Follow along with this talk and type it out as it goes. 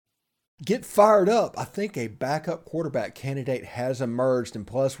get fired up. I think a backup quarterback candidate has emerged, and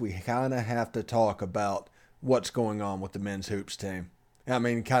plus we kind of have to talk about what's going on with the men's hoops team. I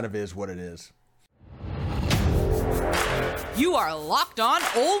mean, it kind of is what it is. You are Locked On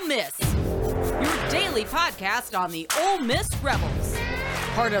Ole Miss, your daily podcast on the Ole Miss Rebels,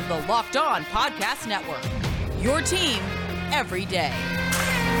 part of the Locked On Podcast Network, your team every day.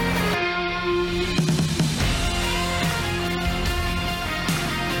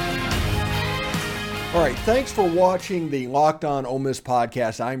 All right, thanks for watching the Locked On Ole Miss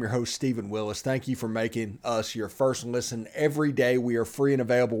podcast. I'm your host, Stephen Willis. Thank you for making us your first listen every day. We are free and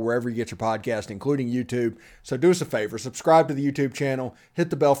available wherever you get your podcast, including YouTube. So do us a favor, subscribe to the YouTube channel, hit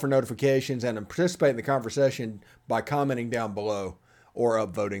the bell for notifications, and participate in the conversation by commenting down below or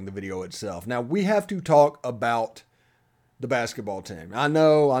upvoting the video itself. Now, we have to talk about the basketball team. I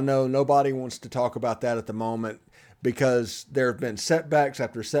know, nobody wants to talk about that at the moment, because there have been setbacks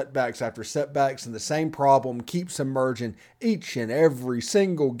after setbacks after setbacks, and the same problem keeps emerging each and every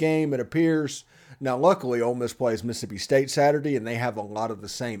single game, it appears. Now, luckily, Ole Miss plays Mississippi State Saturday, and they have a lot of the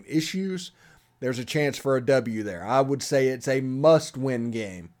same issues. There's a chance for a W there. I would say it's a must-win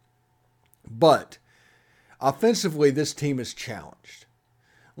game. But offensively, this team is challenged.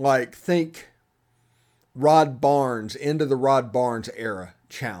 Like, think Rod Barnes, into the Rod Barnes era,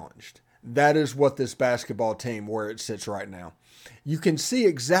 challenged. That is what this basketball team, where it sits right now. You can see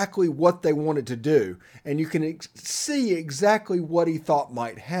exactly what they wanted to do, and you can see exactly what he thought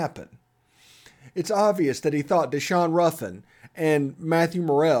might happen. It's obvious that he thought Deshaun Ruffin and Matthew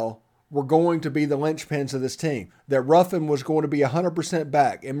Murrell were going to be the linchpins of this team, that Ruffin was going to be 100%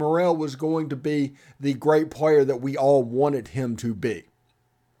 back, and Murrell was going to be the great player that we all wanted him to be.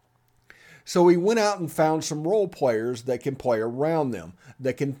 So he went out and found some role players that can play around them,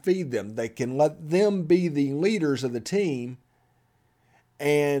 that can feed them, that can let them be the leaders of the team,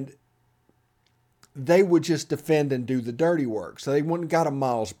 and they would just defend and do the dirty work. So they went and got a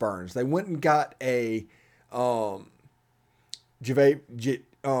Miles Burns. They went and got a McInnes.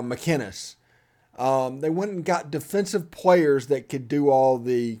 They went and got defensive players that could do all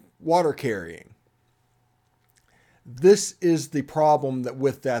the water carrying. This is the problem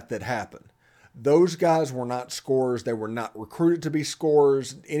that happened. Those guys were not scorers. They were not recruited to be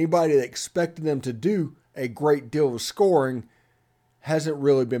scorers. Anybody that expected them to do a great deal of scoring hasn't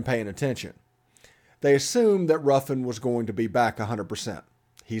really been paying attention. They assumed that Ruffin was going to be back 100%.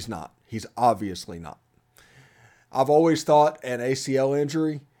 He's not. He's obviously not. I've always thought an ACL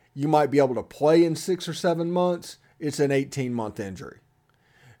injury, you might be able to play in 6 or 7 months. It's an 18-month injury.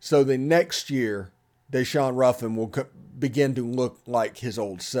 So the next year, Deshaun Ruffin will begin to look like his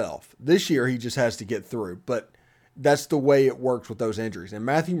old self. This year, he just has to get through, but that's the way it works with those injuries. And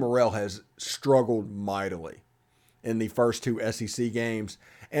Matthew Murrell has struggled mightily in the first 2 SEC games,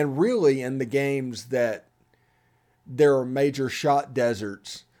 and really in the games that there are major shot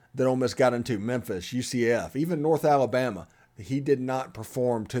deserts that Ole Miss got into, Memphis, UCF, even North Alabama. He did not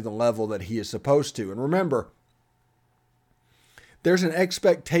perform to the level that he is supposed to. And remember, there's an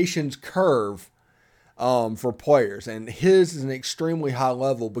expectations curve for players, and his is an extremely high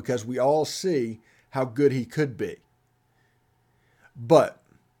level because we all see how good he could be. But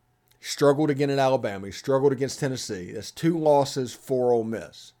he struggled again at Alabama. He struggled against Tennessee. That's 2 losses for Ole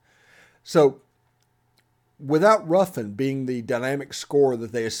Miss. So without Ruffin being the dynamic scorer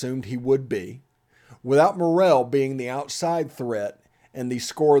that they assumed he would be, without Murrell being the outside threat and the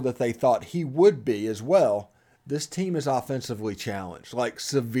scorer that they thought he would be as well, this team is offensively challenged, like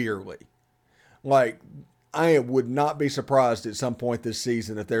severely. Like, I would not be surprised at some point this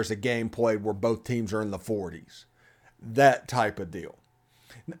season if there's a game played where both teams are in the 40s. That type of deal.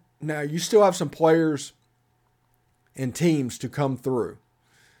 Now, you still have some players and teams to come through.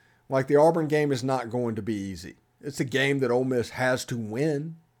 Like, the Auburn game is not going to be easy. It's a game that Ole Miss has to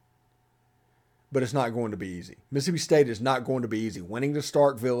win, but it's not going to be easy. Mississippi State is not going to be easy. Winning to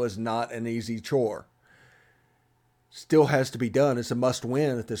Starkville is not an easy chore. Still has to be done. It's a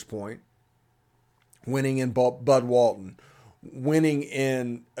must-win at this point. Winning in Bud Walton,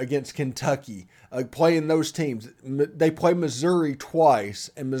 winning against Kentucky, playing those teams. They play Missouri twice,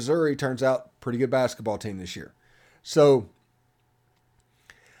 and Missouri turns out pretty good basketball team this year. So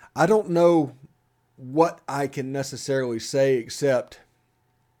I don't know what I can necessarily say except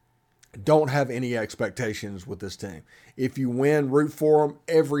don't have any expectations with this team. If you win, root for them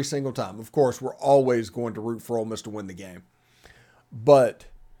every single time. Of course, we're always going to root for Ole Miss to win the game. But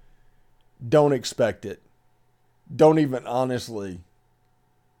don't expect it. Don't even honestly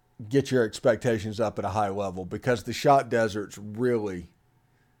get your expectations up at a high level, because the shot deserts really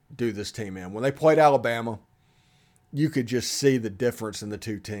do this team in. When they played Alabama, you could just see the difference in the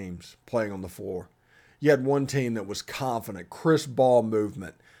two teams playing on the floor. You had one team that was confident, crisp ball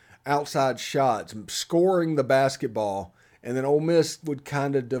movement, outside shots, scoring the basketball, and then Ole Miss would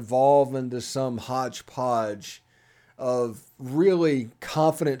kind of devolve into some hodgepodge of really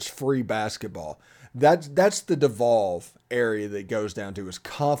confidence-free basketball. That's the devolve area that goes down to, is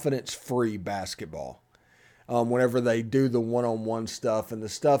confidence-free basketball. Whenever they do the one-on-one stuff and the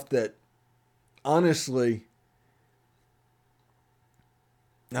stuff that, honestly,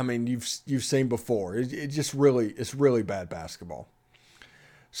 I mean, you've seen before. It's really bad basketball.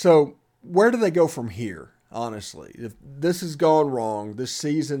 So where do they go from here? Honestly, if this has gone wrong this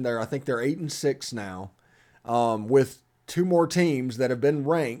season, I think they're 8-6 now, with two more teams that have been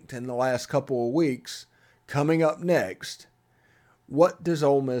ranked in the last couple of weeks coming up next. What does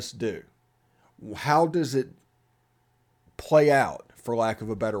Ole Miss do? How does it play out, for lack of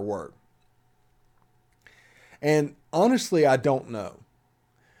a better word? And honestly, I don't know.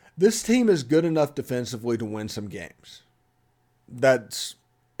 This team is good enough defensively to win some games. That's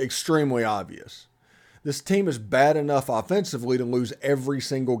extremely obvious. This team is bad enough offensively to lose every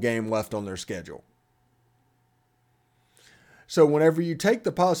single game left on their schedule. So whenever you take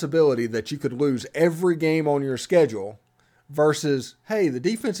the possibility that you could lose every game on your schedule versus, hey, the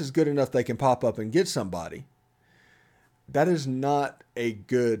defense is good enough they can pop up and get somebody, that is not a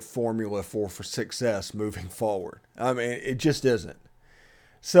good formula for success moving forward. I mean, it just isn't.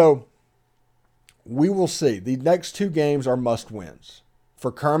 So we will see. The next two games are must-wins.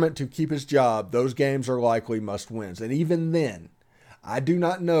 For Kermit to keep his job, those games are likely must-wins. And even then, I do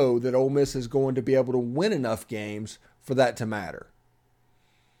not know that Ole Miss is going to be able to win enough games for that to matter.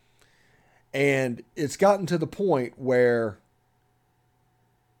 And it's gotten to the point where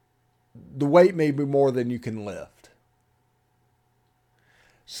the weight may be more than you can lift.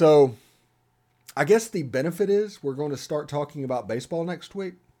 So I guess the benefit is we're going to start talking about baseball next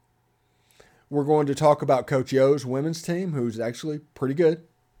week. We're going to talk about Coach Yo's women's team, who's actually pretty good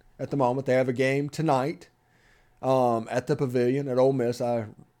at the moment. They have a game tonight at the Pavilion at Ole Miss. I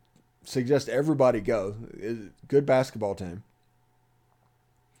suggest everybody go. Good basketball team.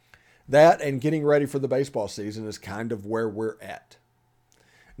 That and getting ready for the baseball season is kind of where we're at.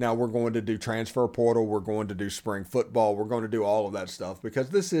 Now we're going to do transfer portal. We're going to do spring football. We're going to do all of that stuff because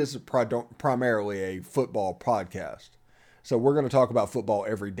this is primarily a football podcast. So we're going to talk about football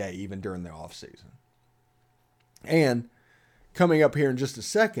every day, even during the off season. And coming up here in just a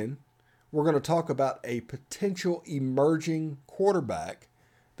second, we're going to talk about a potential emerging quarterback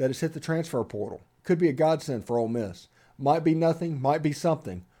that has hit the transfer portal. Could be a godsend for Ole Miss. Might be nothing, might be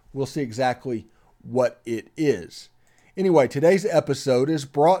something. We'll see exactly what it is. Anyway, today's episode is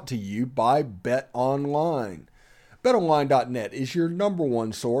brought to you by BetOnline. BetOnline.net is your number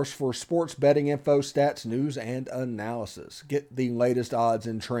one source for sports betting info, stats, news, and analysis. Get the latest odds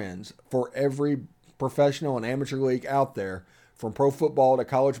and trends for every professional and amateur league out there, from pro football to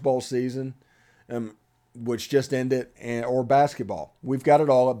college bowl season, which just ended, or basketball. We've got it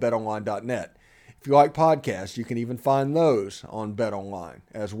all at BetOnline.net. If you like podcasts, you can even find those on BetOnline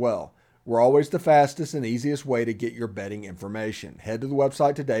as well. We're always the fastest and easiest way to get your betting information. Head to the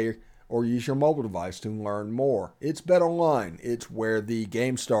website today or use your mobile device to learn more. It's BetOnline. It's where the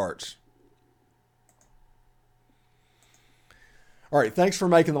game starts. All right, thanks for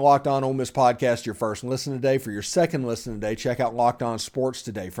making the Locked On Ole Miss podcast your first listen today. For your second listen today, check out Locked On Sports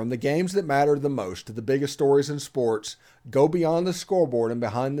Today. From the games that matter the most to the biggest stories in sports, go beyond the scoreboard and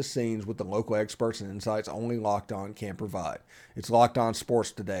behind the scenes with the local experts and insights only Locked On can provide. It's Locked On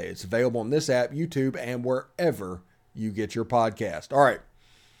Sports Today. It's available on this app, YouTube, and wherever you get your podcast. All right,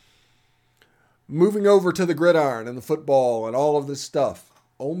 moving over to the gridiron and the football and all of this stuff,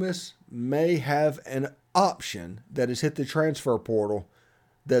 Ole Miss may have an option that has hit the transfer portal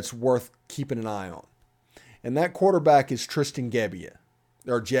that's worth keeping an eye on. And that quarterback is Tristan Gebbia,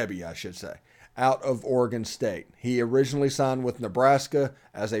 or Gebbia, I should say, out of Oregon State. He originally signed with Nebraska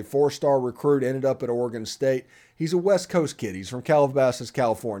as a 4-star recruit, ended up at Oregon State. He's a West Coast kid. He's from Calabasas,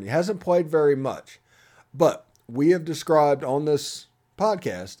 California. Hasn't played very much, but we have described on this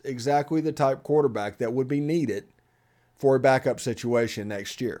podcast exactly the type quarterback that would be needed for a backup situation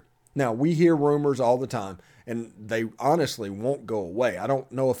next year. Now, we hear rumors all the time, and they honestly won't go away. I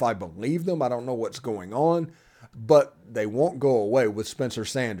don't know if I believe them. I don't know what's going on, but they won't go away with Spencer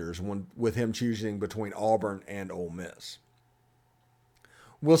Sanders with him choosing between Auburn and Ole Miss.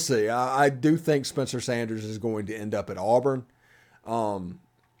 We'll see. I do think Spencer Sanders is going to end up at Auburn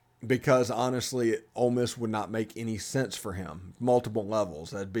because, honestly, Ole Miss would not make any sense for him. Multiple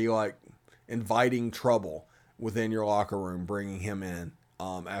levels. That'd be like inviting trouble within your locker room, bringing him in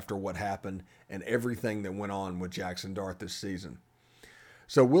after what happened and everything that went on with Jackson Dart this season.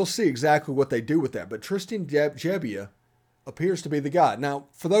 So we'll see exactly what they do with that. But Tristan Gebbia appears to be the guy. Now,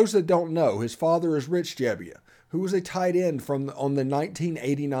 for those that don't know, his father is Rich Gebbia, who was a tight end on the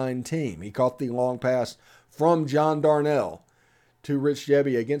 1989 team. He caught the long pass from John Darnell to Rich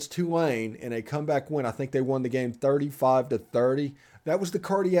Gebbia against Tulane in a comeback win. I think they won the game 35-30. That was the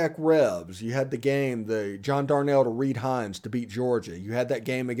Cardiac Rebs. You had the game, the John Darnell to Reed Hines to beat Georgia. You had that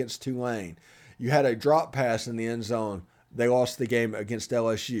game against Tulane. You had a drop pass in the end zone. They lost the game against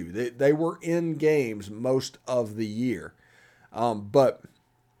LSU. They were in games most of the year. But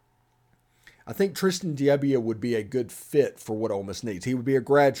I think Tristan Gebbia would be a good fit for what Ole Miss needs. He would be a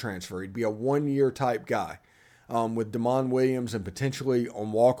grad transfer. He'd be a one-year type guy. With Damon Williams and potentially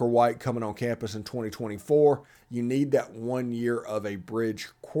on Walker White coming on campus in 2024, you need that 1 year of a bridge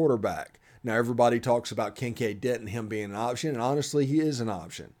quarterback. Now, everybody talks about Kincaid Denton, him being an option, and honestly, he is an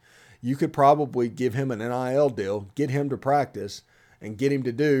option. You could probably give him an NIL deal, get him to practice, and get him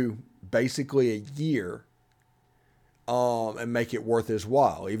to do basically a year and make it worth his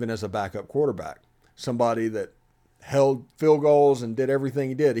while, even as a backup quarterback. Somebody that held field goals and did everything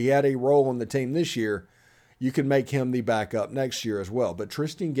he did. He had a role on the team this year. You can make him the backup next year as well. But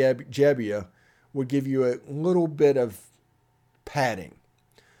Tristan Gebbia would give you a little bit of padding.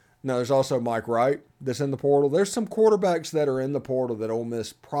 Now, there's also Mike Wright that's in the portal. There's some quarterbacks that are in the portal that Ole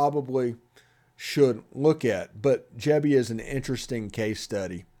Miss probably should look at. But Gebbia is an interesting case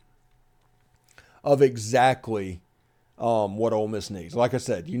study of exactly what Ole Miss needs. Like I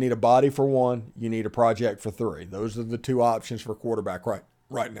said, you need a body for one. You need a project for three. Those are the two options for quarterback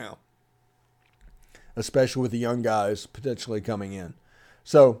right now, especially with the young guys potentially coming in.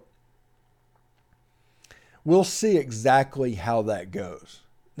 So we'll see exactly how that goes.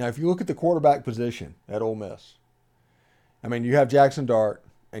 Now, if you look at the quarterback position at Ole Miss, I mean, you have Jackson Dart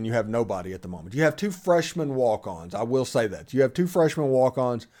and you have nobody at the moment. You have two freshman walk-ons. I will say that. You have two freshman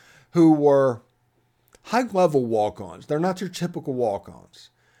walk-ons who were high-level walk-ons. They're not your typical walk-ons.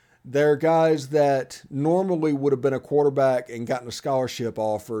 They're guys that normally would have been a quarterback and gotten a scholarship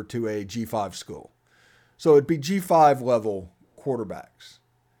offer to a G5 school. So it'd be G5 level quarterbacks.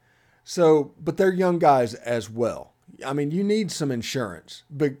 So, but they're young guys as well. I mean, you need some insurance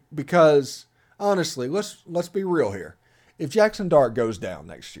because honestly, let's be real here. If Jackson Dart goes down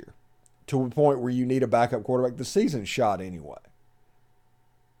next year to a point where you need a backup quarterback, the season's shot anyway.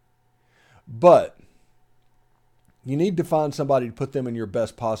 But you need to find somebody to put them in your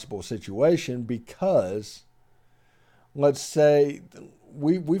best possible situation because, let's say,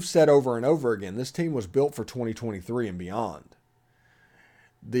 we've said over and over again, this team was built for 2023 and beyond.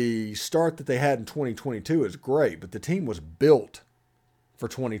 The start that they had in 2022 is great, but the team was built for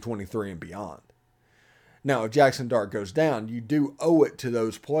 2023 and beyond. Now, if Jackson Dart goes down, you do owe it to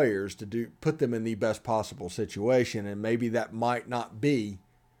those players to put them in the best possible situation, and maybe that might not be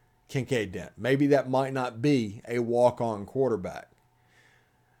Kincaid Dent. Maybe that might not be a walk-on quarterback.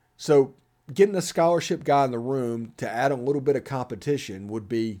 So getting a scholarship guy in the room to add a little bit of competition would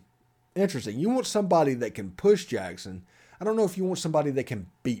be interesting. You want somebody that can push Jackson. I don't know if you want somebody that can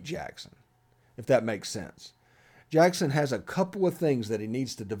beat Jackson, if that makes sense. Jackson has a couple of things that he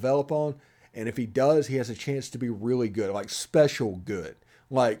needs to develop on, and if he does, he has a chance to be really good, like special good,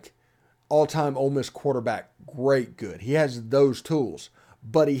 like all-time Ole Miss quarterback, great good. He has those tools,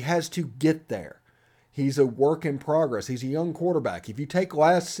 but he has to get there. He's a work in progress. He's a young quarterback. If you take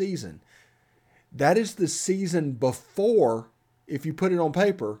last season, that is the season before, if you put it on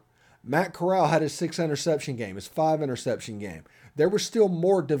paper, Matt Corral had his 6-interception game, his 5-interception game. There was still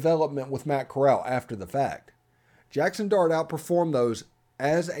more development with Matt Corral after the fact. Jackson Dart outperformed those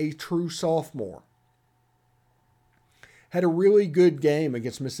as a true sophomore. Had a really good game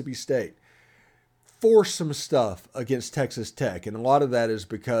against Mississippi State. Forced some stuff against Texas Tech, and a lot of that is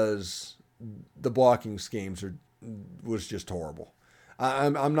because the blocking schemes was just horrible.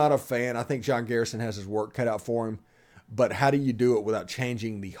 I'm not a fan. I think John Garrison has his work cut out for him. But how do you do it without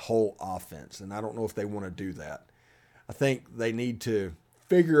changing the whole offense? And I don't know if they want to do that. I think they need to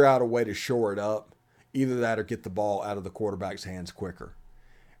figure out a way to shore it up. Either that or get the ball out of the quarterback's hands quicker.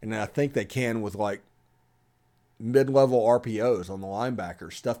 And I think they can with like mid-level RPOs on the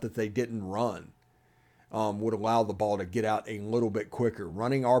linebackers, stuff that they didn't run, would allow the ball to get out a little bit quicker.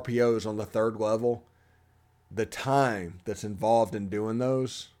 Running RPOs on the third level, the time that's involved in doing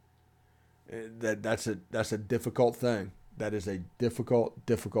those, that's a difficult thing. That is a difficult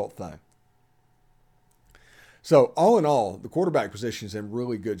thing. So all in all, the quarterback position is in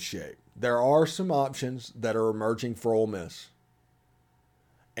really good shape. There are some options that are emerging for Ole Miss.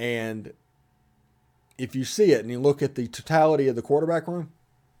 And if you see it and you look at the totality of the quarterback room,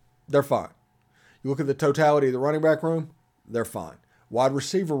 they're fine. You look at the totality of the running back room, they're fine. Wide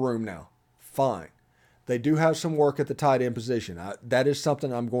receiver room now, fine. They do have some work at the tight end position. That is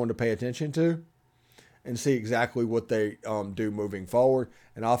something I'm going to pay attention to and see exactly what they do moving forward.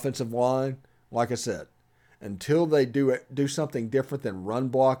 An offensive line, like I said, until they do something different than run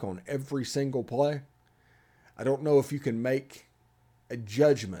block on every single play, I don't know if you can make a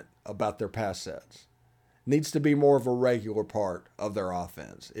judgment about their pass sets. Needs to be more of a regular part of their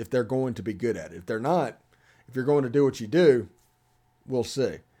offense if they're going to be good at it. If they're not, if you're going to do what you do, we'll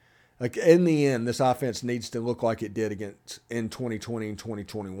see. Like in the end, this offense needs to look like it did in 2020 and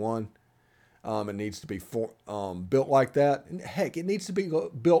 2021. It needs to be built like that. And heck, it needs to be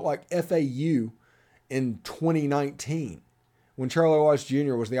built like FAU in 2019 when Charlie Weiss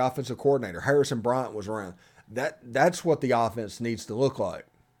Jr. was the offensive coordinator. Harrison Bryant was around. That's what the offense needs to look like.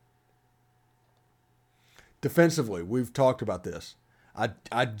 Defensively, we've talked about this.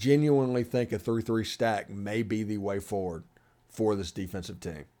 I genuinely think a 3-3 stack may be the way forward for this defensive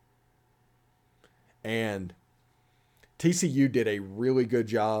team. And TCU did a really good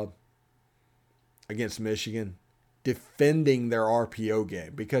job against Michigan defending their RPO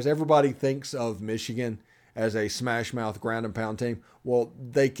game because everybody thinks of Michigan as a smash mouth ground and pound team. Well,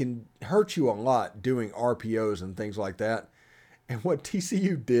 they can hurt you a lot doing RPOs and things like that. And what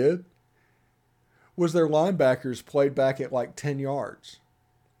TCU did was their linebackers played back at like 10 yards.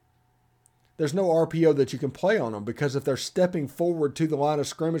 There's no RPO that you can play on them because if they're stepping forward to the line of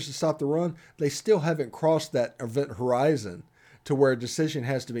scrimmage to stop the run, they still haven't crossed that event horizon to where a decision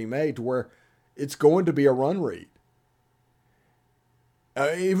has to be made to where it's going to be a run read.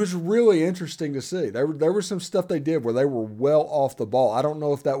 It was really interesting to see. There was some stuff they did where they were well off the ball. I don't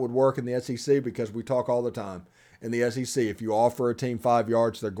know if that would work in the SEC because we talk all the time. In the SEC, if you offer a team 5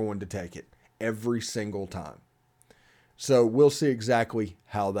 yards, they're going to take it every single time. So we'll see exactly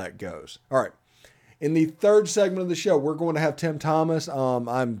how that goes. All right. In the third segment of the show, we're going to have Tim Thomas.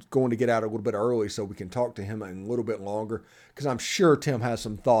 I'm going to get out a little bit early so we can talk to him a little bit longer because I'm sure Tim has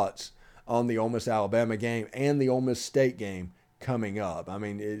some thoughts on the Ole Miss Alabama game and the Ole Miss State game coming up. I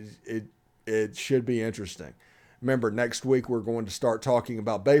mean, it should be interesting. Remember, next week we're going to start talking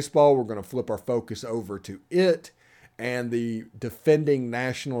about baseball. We're going to flip our focus over to it and the defending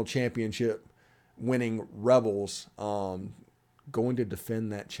national championship winning Rebels going to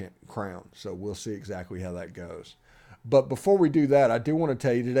defend that crown. So we'll see exactly how that goes. But before we do that, I do want to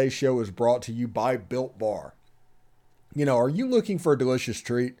tell you today's show is brought to you by Built Bar. You know, are you looking for a delicious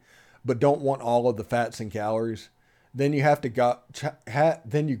treat but don't want all of the fats and calories? Then you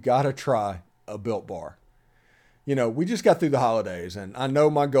gotta try a Built Bar. You know, we just got through the holidays, and I know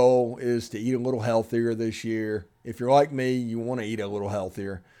my goal is to eat a little healthier this year. If you're like me, you want to eat a little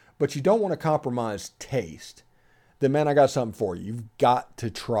healthier, but you don't want to compromise taste. Then, man, I got something for you. You've got to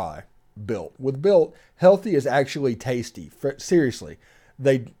try Built. With Built, healthy is actually tasty. Seriously,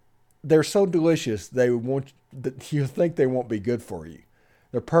 they're so delicious. You think they won't be good for you.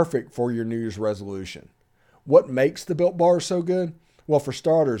 They're perfect for your New Year's resolution. What makes the Built Bar so good? Well, for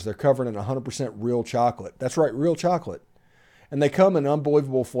starters, they're covered in 100% real chocolate. That's right, real chocolate. And they come in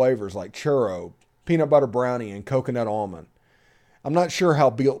unbelievable flavors like churro, peanut butter brownie, and coconut almond. I'm not sure how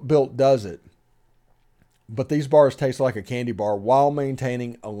Built does it, but these bars taste like a candy bar while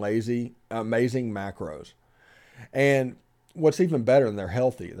maintaining amazing macros. And what's even better, they're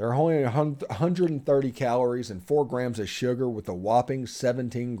healthy. They're only 130 calories and 4 grams of sugar with a whopping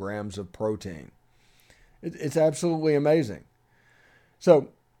 17 grams of protein. It's absolutely amazing. So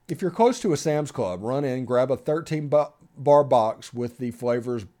if you're close to a Sam's Club, run in, grab a 13-bar box with the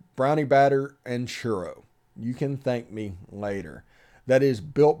flavors brownie batter and churro. You can thank me later. That is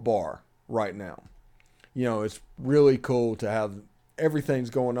Built Bar right now. You know, it's really cool to have everything's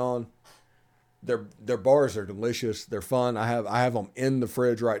going on. Their bars are delicious. They're fun. I have them in the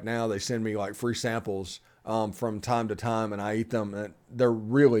fridge right now. They send me like free samples from time to time, and I eat them. And they're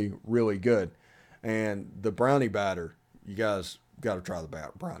really, really good. And the brownie batter, you guys got to try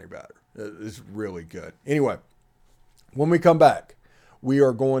the brownie batter. It's really good. Anyway, when we come back, we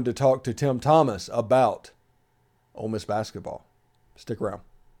are going to talk to Tim Thomas about Ole Miss basketball. Stick around.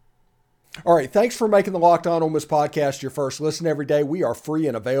 All right, thanks for making the Locked On Ole Miss podcast your first listen every day. We are free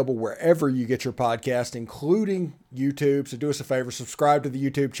and available wherever you get your podcast, including YouTube. So do us a favor, subscribe to the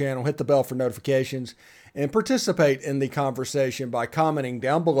YouTube channel, hit the bell for notifications, and participate in the conversation by commenting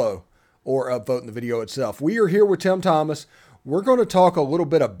down below or upvoting the video itself. We are here with Tim Thomas. We're going to talk a little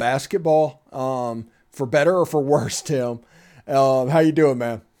bit of basketball, for better or for worse, Tim. How you doing,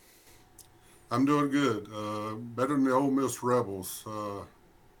 man? I'm doing good. Better than the Ole Miss Rebels.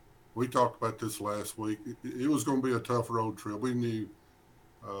 We talked about this last week. It was going to be a tough road trip. We knew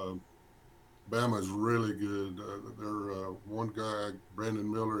uh, Bama's really good. They're one guy, Brandon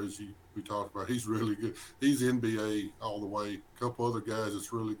Miller, we talked about. He's really good. He's NBA all the way. A couple other guys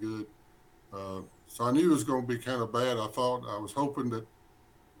that's really good. So I knew it was going to be kind of bad. I was hoping that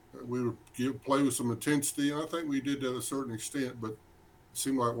we would play with some intensity, and I think we did that to a certain extent. But it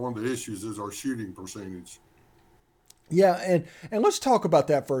seemed like one of the issues is our shooting percentage. Yeah, and let's talk about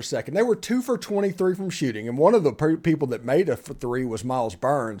that for a second. They were 2 for 23 from shooting, and one of the people that made a three was Miles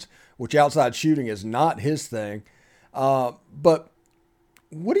Burns, which outside shooting is not his thing. But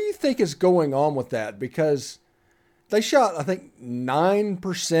what do you think is going on with that? Because they shot, I think,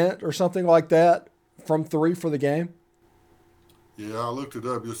 9% or something like that from three for the game. Yeah, I looked it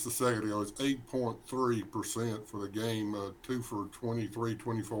up just a second ago. It's 8.3% for the game, 2 for 23,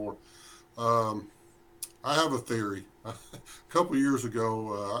 24. Um, I have a theory. A couple of years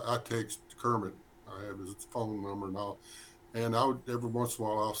ago, I texted Kermit. I have his phone number and all. And I would, every once in a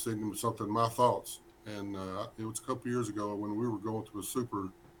while, I'll send him something, my thoughts. And it was a couple of years ago when we were going through a super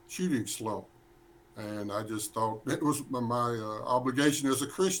shooting slump. And I just thought it was my obligation as a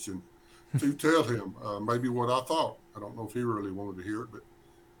Christian to tell him maybe what I thought. I don't know if he really wanted to hear it,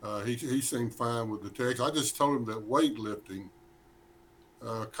 but he seemed fine with the text. I just told him that weightlifting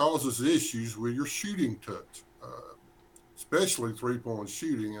causes issues with your shooting touch, especially 3-point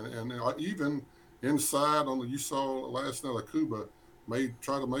shooting, and even inside on the you saw last night, Akuba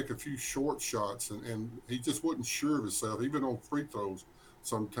try to make a few short shots, and he just wasn't sure of himself, even on free throws.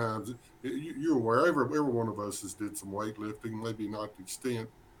 Sometimes you're aware every one of us has did some weightlifting, maybe not the extent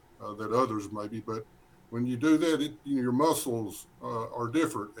that others maybe, but when you do that, your muscles are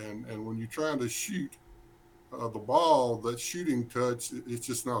different, and when you're trying to shoot the ball, that shooting touch, it's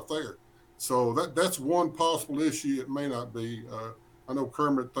just not there. So that's one possible issue. It may not be. I know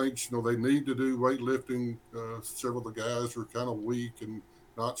Kermit thinks they need to do weightlifting. Several of the guys are kind of weak and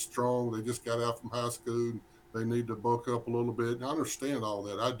not strong. They just got out from high school. And they need to bulk up a little bit. And I understand all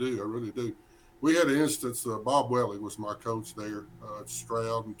that. I do. I really do. We had an instance. Bob Welly was my coach there.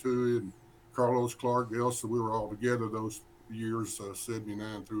 Stroud and Tui and Carlos Clark, Elsa. We were all together those years,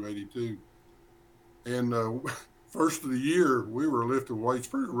 79 through 82. And first of the year, we were lifting weights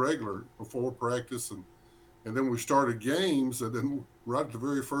pretty regular before practice, and then we started games, and then right at the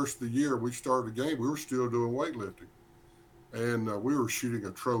very first of the year, we started a game. We were still doing weightlifting, and we were shooting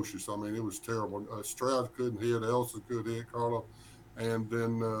atrocious. I mean, it was terrible. Stroud couldn't hit, Elsa could hit, Carlo, and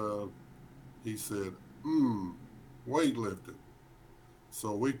then he said, weightlifting.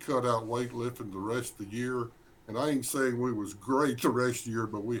 So we cut out weightlifting the rest of the year, and I ain't saying we was great the rest of the year,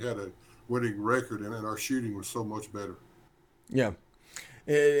 but we had a winning record, and our shooting was so much better. Yeah.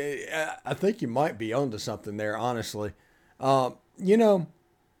 I think you might be onto something there, honestly. You know,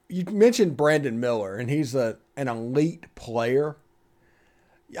 you mentioned Brandon Miller, and he's an elite player.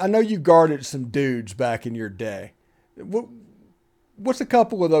 I know you guarded some dudes back in your day. What's a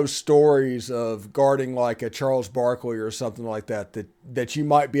couple of those stories of guarding like a Charles Barkley or something like that you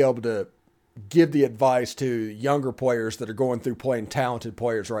might be able to give the advice to younger players that are going through playing talented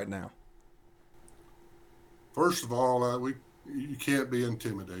players right now? First of all, you can't be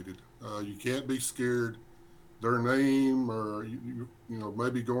intimidated. You can't be scared. Their name, or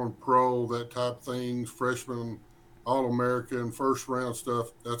maybe going pro, that type of things, freshman, All-American, first round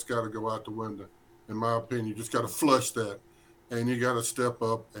stuff. That's got to go out the window, in my opinion. You just got to flush that, and you got to step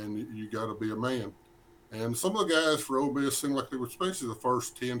up, and you got to be a man. And some of the guys for Ole Miss seemed like they were, especially the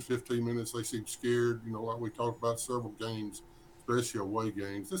first 10, 15 minutes, they seemed scared. Like we talked about several games, especially away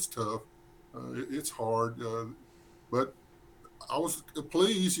games. It's tough. It's hard, but I was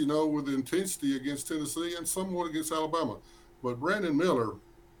pleased, with the intensity against Tennessee and somewhat against Alabama. But Brandon Miller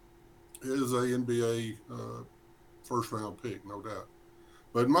is a NBA first round pick, no doubt.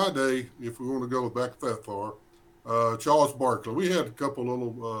 But in my day, if we want to go back that far, Charles Barkley, we had a couple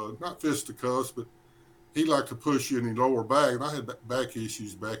little, not fisticuffs, but he liked to push you in the lower back. And I had back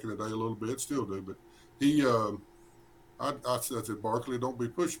issues back in the day a little bit, still do. But he, I said, Barkley, don't be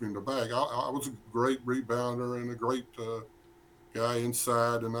pushing me in the back. I was a great rebounder and a great guy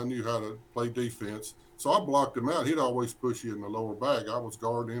inside, and I knew how to play defense. So I blocked him out. He'd always push you in the lower back. I was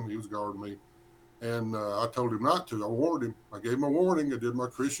guarding him. He was guarding me. And I told him not to. I warned him. I gave him a warning. I did my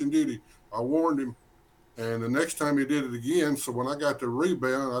Christian duty. I warned him. And the next time he did it again, so when I got the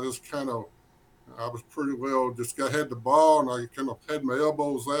rebound, I was pretty well had the ball, and I kind of had my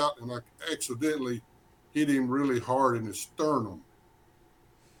elbows out, and I accidentally hit him really hard in his sternum.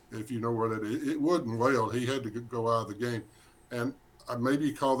 If you know where that is, it wasn't well. He had to go out of the game, and I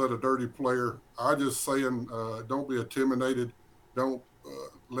maybe call that a dirty player. I just saying, don't be intimidated. Don't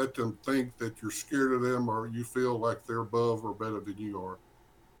let them think that you're scared of them or you feel like they're above or better than you are.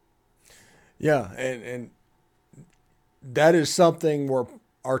 Yeah, and that is something where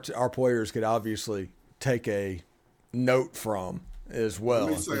our players could obviously take a note from as Let well.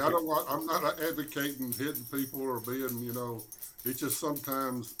 me say, I'm not advocating hitting people or being, it's just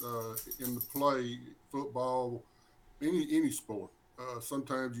sometimes in the play, football, any sport,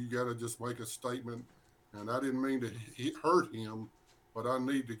 sometimes you got to just make a statement. And I didn't mean to hurt him, but I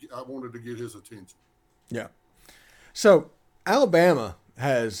wanted to get his attention. Yeah. So Alabama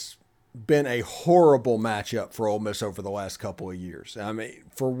has been a horrible matchup for Ole Miss over the last couple of years. I mean,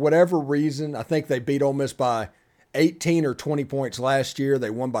 for whatever reason, I think they beat Ole Miss by 18 or 20 points last year. They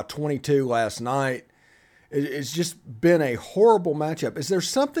won by 22 last night. It's just been a horrible matchup. Is there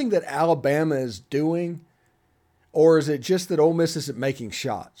something that Alabama is doing, or is it just that Ole Miss isn't making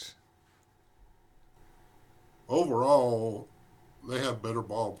shots? Overall, they have better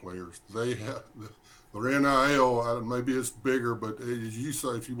ball players. They have their NIL. Maybe it's bigger, but as you say,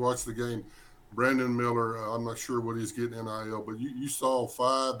 if you watch the game, Brandon Miller, I'm not sure what he's getting NIL, but you saw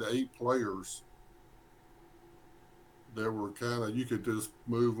 5 to 8 players that were kind of, you could just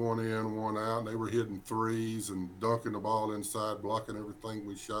move one in, one out, and they were hitting threes and dunking the ball inside, blocking everything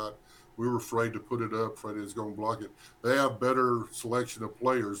we shot. We were afraid to put it up, afraid it was going to block it. They have better selection of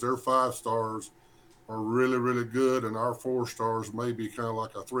players. Their 5 stars are really, really good, and our 4 stars may be kind of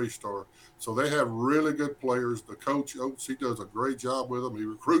like a 3-star. So they have really good players. The coach, Oates, he does a great job with them. He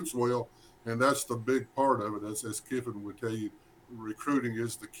recruits well, and that's the big part of it. As Kiffin would tell you, recruiting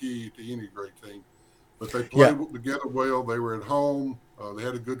is the key to any great team. But they played together well. They were at home. They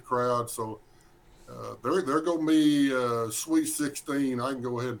had a good crowd. So they're going to be Sweet 16. I can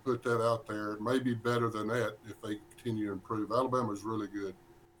go ahead and put that out there. It may be better than that if they continue to improve. Alabama's really good.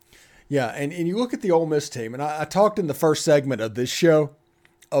 Yeah, and you look at the Ole Miss team, and I talked in the first segment of this show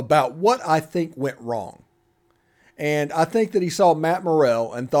about what I think went wrong. And I think that he saw Matt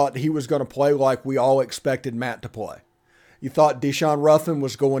Morrell and thought he was going to play like we all expected Matt to play. You thought Deshaun Ruffin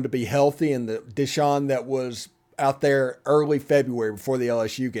was going to be healthy, and the Deshaun that was out there early February before the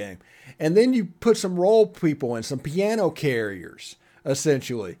LSU game. And then you put some role people and some piano carriers,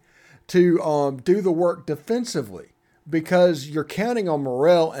 essentially, to do the work defensively, because you're counting on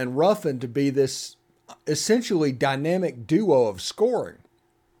Morrell and Ruffin to be this essentially dynamic duo of scoring.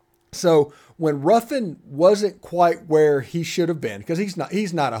 So when Ruffin wasn't quite where he should have been, because he's not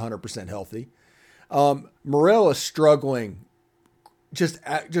 100% healthy, Morrell is struggling,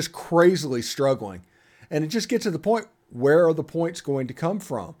 just crazily struggling. And it just gets to the point, where are the points going to come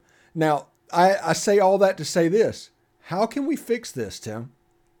from? Now, I say all that to say this. How can we fix this, Tim?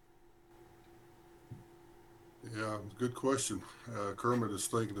 Yeah, good question. Kermit is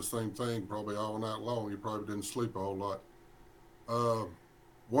thinking the same thing probably all night long. He probably didn't sleep a whole lot.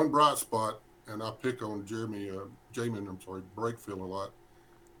 One bright spot, and I pick on Jamin Brakefield a lot.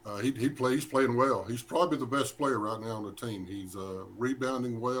 He's playing well. He's probably the best player right now on the team. He's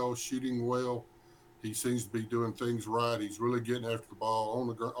rebounding well, shooting well. He seems to be doing things right. He's really getting after the ball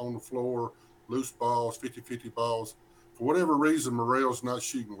on the floor, loose balls, 50-50 balls. For whatever reason, Morrell's not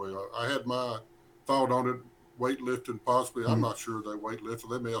shooting well. I had my thought on it, weightlifting possibly. I'm not sure they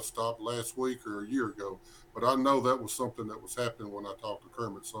weightlifted. They may have stopped last week or a year ago. But I know that was something that was happening when I talked to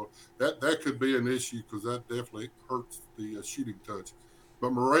Kermit. So that could be an issue, because that definitely hurts the shooting touch.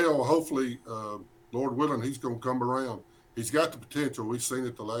 But Morrell, hopefully, Lord willing, he's going to come around. He's got the potential. We've seen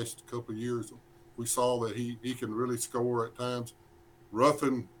it the last couple of years. We saw that he can really score at times.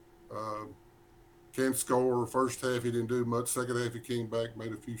 Ruffin can score. First half, he didn't do much. Second half, he came back,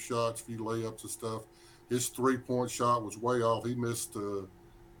 made a few shots, a few layups and stuff. His 3-point shot was way off. He missed the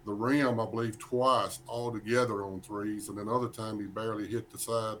rim, I believe, twice altogether on threes. And another time, he barely hit the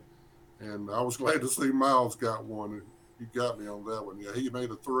side. And I was glad to see Miles got one. He got me on that one. Yeah, he made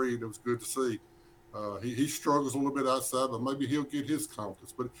a 3, and it was good to see. He struggles a little bit outside, but maybe he'll get his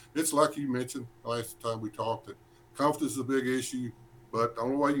confidence. But it's like you mentioned last time we talked, that confidence is a big issue. But the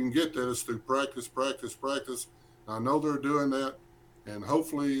only way you can get that is through practice. I know they're doing that, and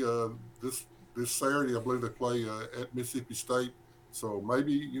hopefully this Saturday, I believe they play at Mississippi State. So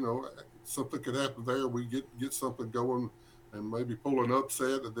maybe something could happen there. We get something going, and maybe pull an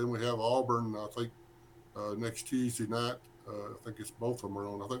upset, and then we have Auburn. I think next Tuesday night. I think it's both of them are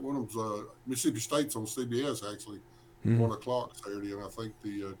on. I think one of them's Mississippi State's on CBS actually, 1 o'clock Saturday, and I think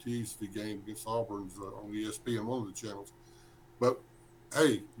the Tuesday game against Auburn's on ESPN, one of the channels. But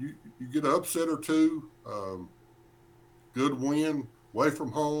hey, you get an upset or two, good win away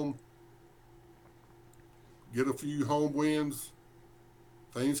from home, get a few home wins,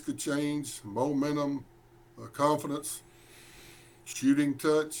 things could change, momentum, confidence. shooting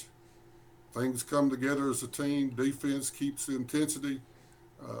touch, things come together as a team. Defense keeps the intensity.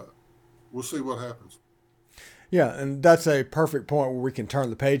 We'll see what happens. Yeah, and that's a perfect point where we can turn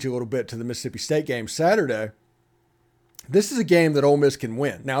the page a little bit to the Mississippi State game Saturday. This is a game that Ole Miss can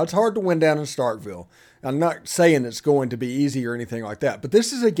win. Now, it's hard to win down in Starkville. I'm not saying it's going to be easy or anything like that, but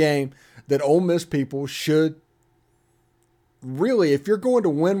this is a game that Ole Miss people should really, if you're going to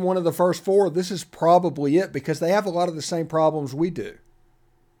win one of the first four, this is probably it because they have a lot of the same problems we do.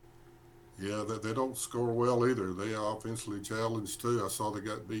 Yeah, they don't score well either. They are offensively challenged too. I saw they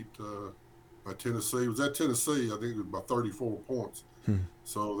got beat by Tennessee. It was at Tennessee, I think it was by 34 points.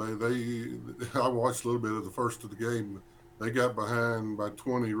 So I watched a little bit of the first of the game. They got behind by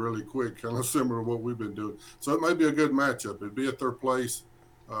 20 really quick, kind of similar to what we've been doing. So it may be a good matchup. It'd be at their place,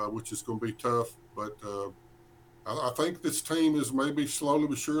 which is going to be tough. But I think this team is maybe slowly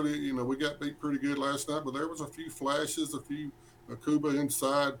but surely, we got beat pretty good last night, but there was a few flashes, Kuba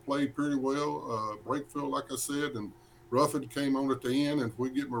inside played pretty well. Brakefield, like I said, and Ruffin came on at the end. And if we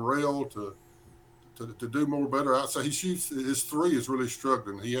get Morrell to do more better outside, he shoots his three is really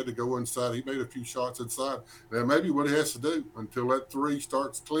struggling. He had to go inside. He made a few shots inside. Now maybe what he has to do until that three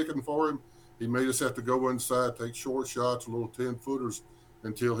starts clicking for him, he may just have to go inside, take short shots, little 10-footers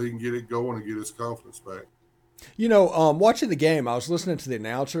until he can get it going and get his confidence back. Watching the game, I was listening to the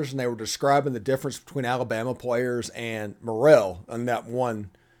announcers, and they were describing the difference between Alabama players and Morrell in that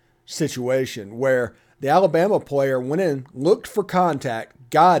one situation where the Alabama player went in, looked for contact,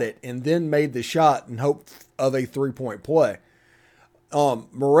 got it, and then made the shot in hope of a three-point play.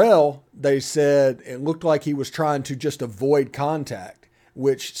 Morrell, they said it looked like he was trying to just avoid contact,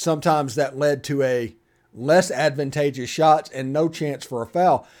 which sometimes that led to a less advantageous shots and no chance for a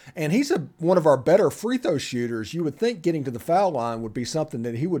foul. And he's one of our better free throw shooters. You would think getting to the foul line would be something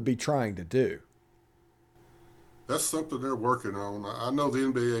that he would be trying to do. That's something they're working on. I know the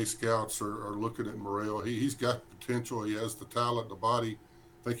NBA scouts are looking at Morrell. He's got potential. He has the talent, the body.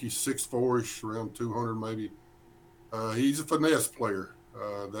 I think he's 6'4", around 200 maybe. He's a finesse player.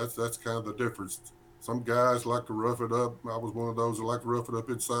 That's kind of the difference. Some guys like to rough it up. I was one of those that like to rough it up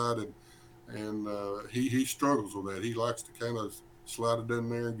inside, and he struggles with that. He likes to kind of slide it in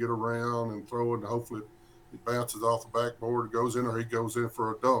there and get around and throw it, and hopefully it bounces off the backboard, goes in, or he goes in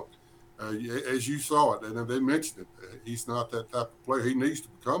for a dunk. As you saw it, and they mentioned it, he's not that type of player. He needs to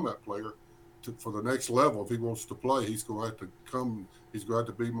become that player for the next level. If he wants to play, he's going to have to come. He's going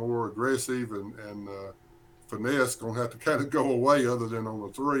to have to be more aggressive, and finesse going to have to kind of go away other than on the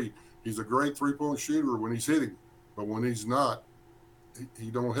three. He's a great three-point shooter when he's hitting, but when he's not,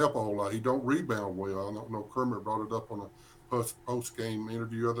 he don't help a whole lot. He don't rebound well. I don't know. Kermit brought it up on a post-game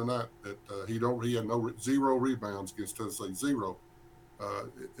interview the other night that he had zero rebounds against Tennessee, zero.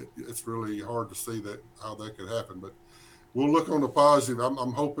 It's really hard to see how that could happen, but we'll look on the positive.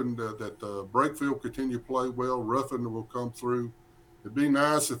 I'm hoping that Brakefield continue to play well. Ruffin will come through. It'd be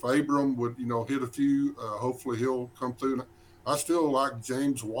nice if Abram would, hit a few. Hopefully he'll come through. I still like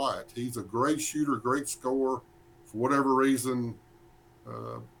James White. He's a great shooter, great scorer. For whatever reason,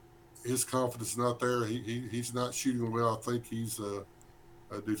 his confidence is not there. He's not shooting well. I think he's a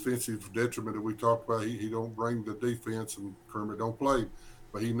defensive detriment that we talked about. He don't bring the defense, and Kermit don't play.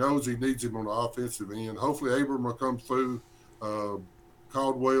 But he knows he needs him on the offensive end. Hopefully Abram will come through.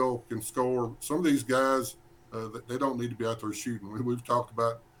 Caldwell can score. Some of these guys, they don't need to be out there shooting. We've talked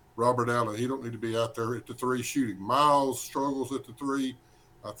about Robert Allen. He don't need to be out there at the three shooting. Miles struggles at the three.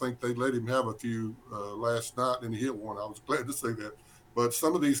 I think they let him have a few last night, and he hit one. I was glad to see that. But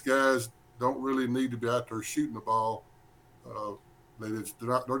some of these guys don't really need to be out there shooting the ball. They're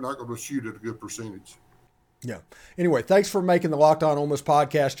not going to shoot at a good percentage. Yeah. Anyway, thanks for making the Locked On Ole Miss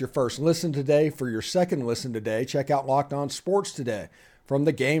podcast your first listen today. For your second listen today, check out Locked On Sports Today. From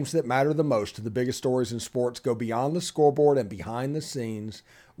the games that matter the most to the biggest stories in sports, go beyond the scoreboard and behind the scenes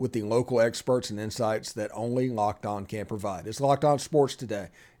with the local experts and insights that only Locked On can provide. It's Locked On Sports Today.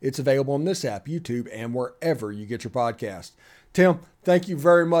 It's available on this app, YouTube, and wherever you get your podcast. Tim, thank you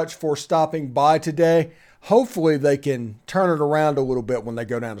very much for stopping by today. Hopefully they can turn it around a little bit when they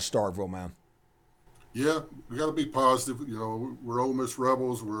go down to Starkville, man. Yeah, we got to be positive. We're Ole Miss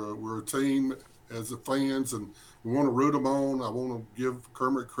Rebels. We're a team as the fans, and we want to root them on. I want to give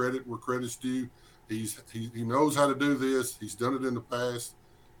Kermit credit where credit's due. He knows how to do this. He's done it in the past.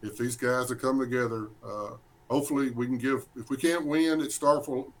 If these guys are coming together, hopefully we can give. If we can't win at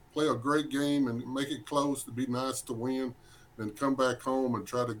Starkville, play a great game and make it close. It'd be nice to win. Then come back home and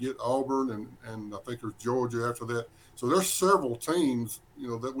try to get Auburn and I think there's Georgia after that. So there's several teams,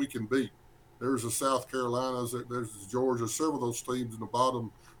 that we can beat. There's the South Carolinas, there's Georgia, several of those teams in the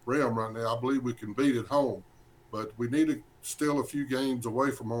bottom realm right now. I believe we can beat at home. But we need to steal a few games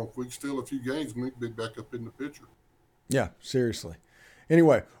away from them. If we steal a few games, we need to be back up in the picture. Yeah, seriously.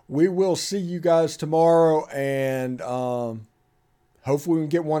 Anyway, we will see you guys tomorrow, and hopefully we can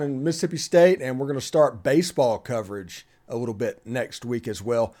get one in Mississippi State, and we're going to start baseball coverage a little bit next week as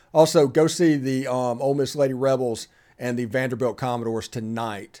well. Also, go see the Ole Miss Lady Rebels and the Vanderbilt Commodores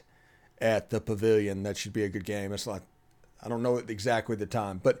tonight at the Pavilion. That should be a good game. It's like, I don't know exactly the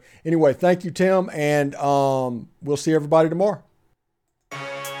time. But anyway, thank you, Tim, and we'll see everybody tomorrow.